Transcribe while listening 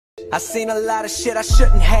I seen a lot of shit I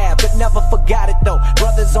shouldn't have, but never forgot it though.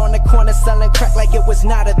 Brothers on the corner selling crack like it was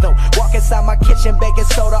nada though. Walk inside my kitchen, baking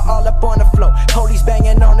soda all up on the floor. Police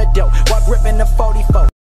banging on the door while gripping the 44.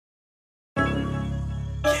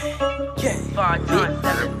 Five times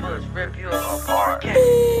that push, rip you apart.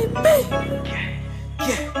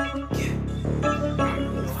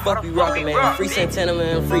 Fuck you rockin', man. Free Santana,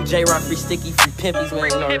 man. Free J-Rock, free Sticky, free Pimpies,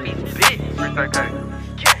 man.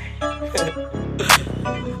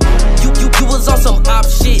 You was on some op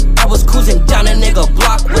shit. I was cruising down a nigga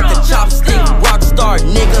block with the chopstick. Rockstar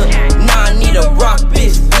nigga. Nah, I need a rock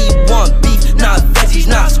bitch. We want beef, not veggies,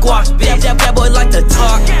 not squash bitch. That boy like to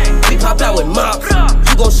talk. We pop out with mops.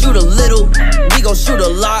 You gon' shoot a little, we gon' shoot a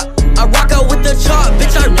lot. I rock out with the chop,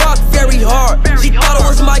 bitch, I rock very hard. She thought it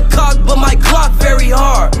was my cock, but my clock very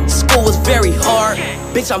hard. School was very hard,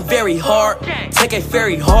 bitch, I'm very hard. Take a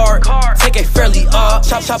very hard, take a fairly off.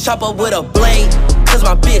 Chop up with a blade, cause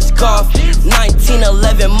my bitch cough.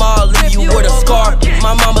 1911 mall, leave you with a scar.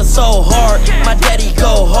 My mama so hard, my daddy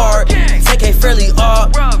go hard. Take a fairly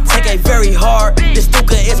off, take a very hard. This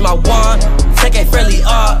Stuka is my wand, take a fairly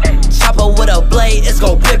off. Chop up with a blade, it's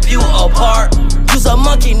gon' rip you apart. Use a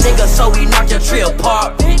monkey nigga, so we knock your tree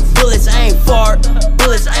apart. Bullets ain't fart,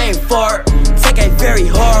 bullets ain't fart. Take a very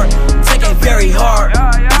hard, take a very hard.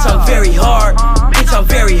 Bitch, I'm very hard, bitch, I'm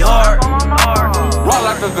very hard. Rock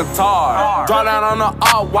like a guitar, draw down on the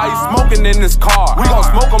all white, smoking in this car. We gon'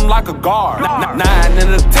 smoke him like a guard. 9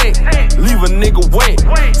 in the tick, leave a nigga wet.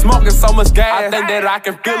 Smoking so much gas, I think that I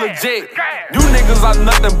can feel a jet. You niggas are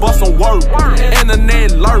nothing but some work.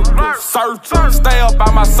 Internet lurkers, searchers, stay up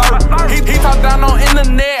by my circle. He talk down on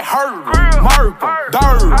internet, hurt, murder,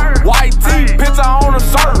 dirt, white tee, picture on a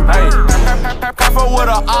shirt. Pepper with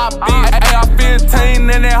a op bitch,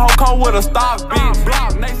 AR-15 and that hoe come with a stock bitch.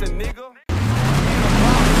 Block nation, nigga.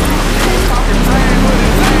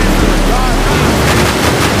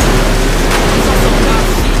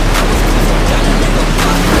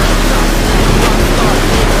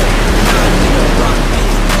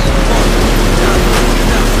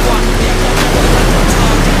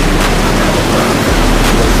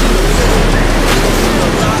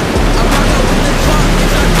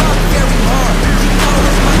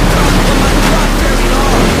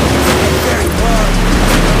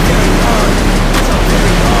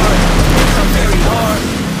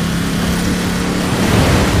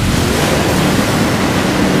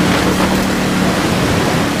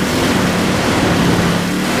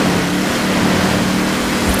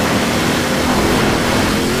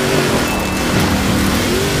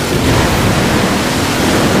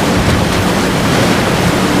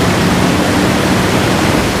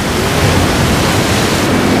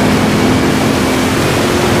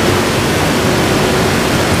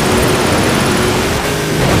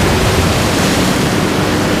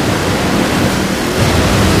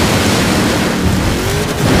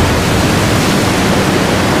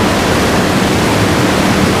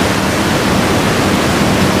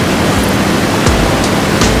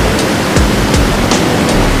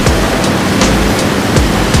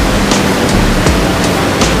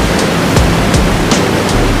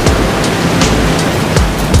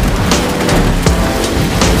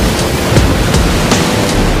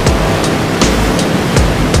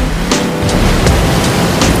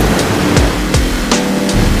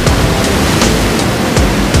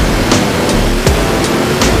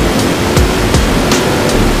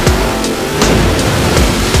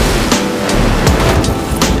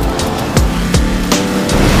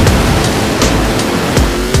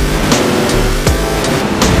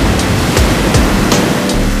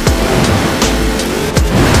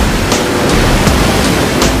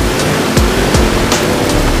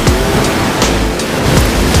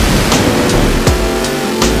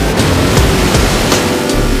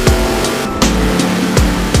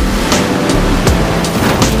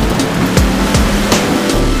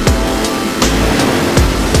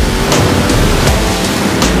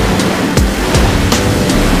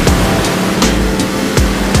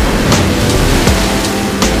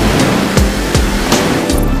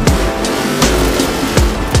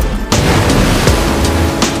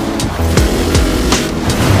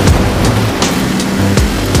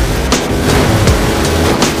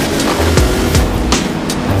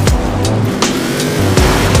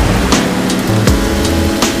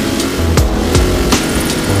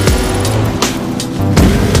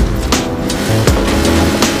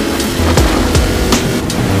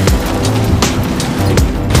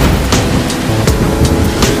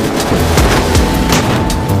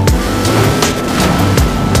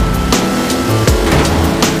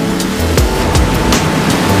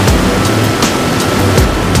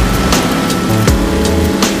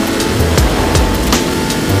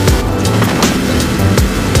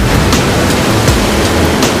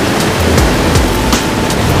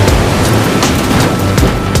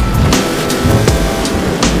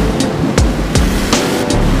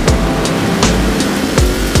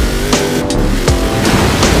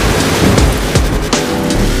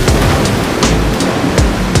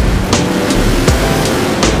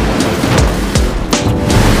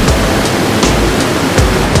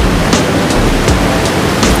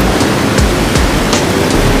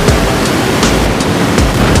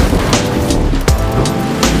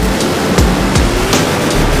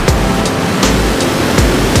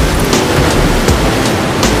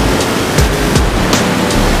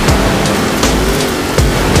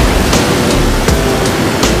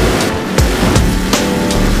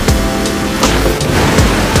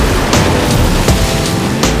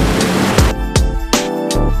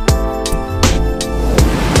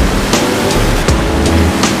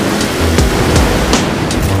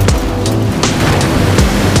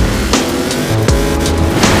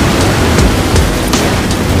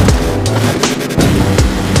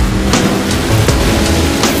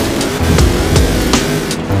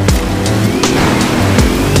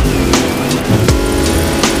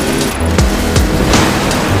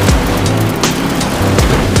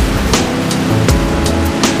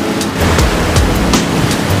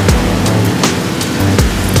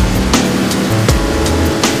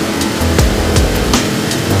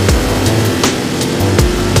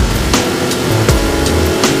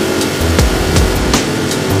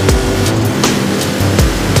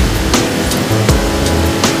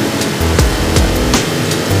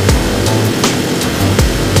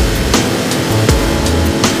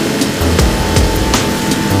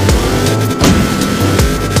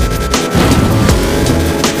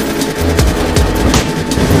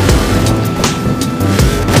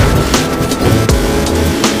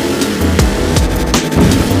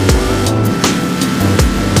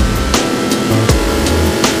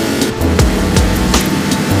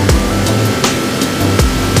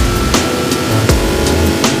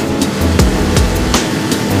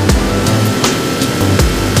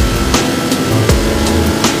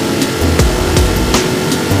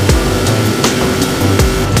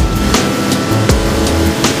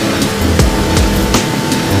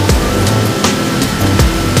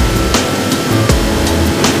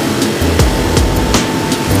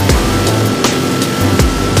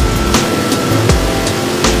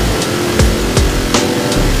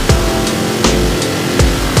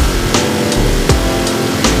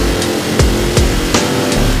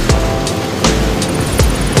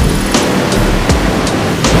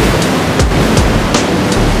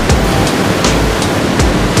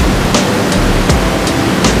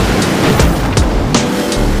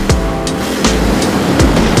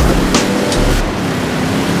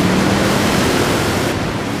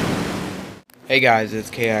 Hey guys, it's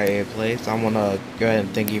K.i.a Plays. I want to go ahead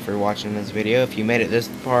and thank you for watching this video. If you made it this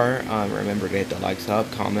far, remember to hit the likes up,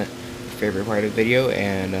 comment your favorite part of the video,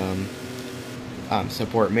 and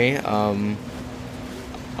support me. I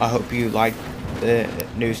hope you like the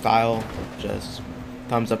new style. Just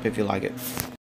thumbs up if you like it.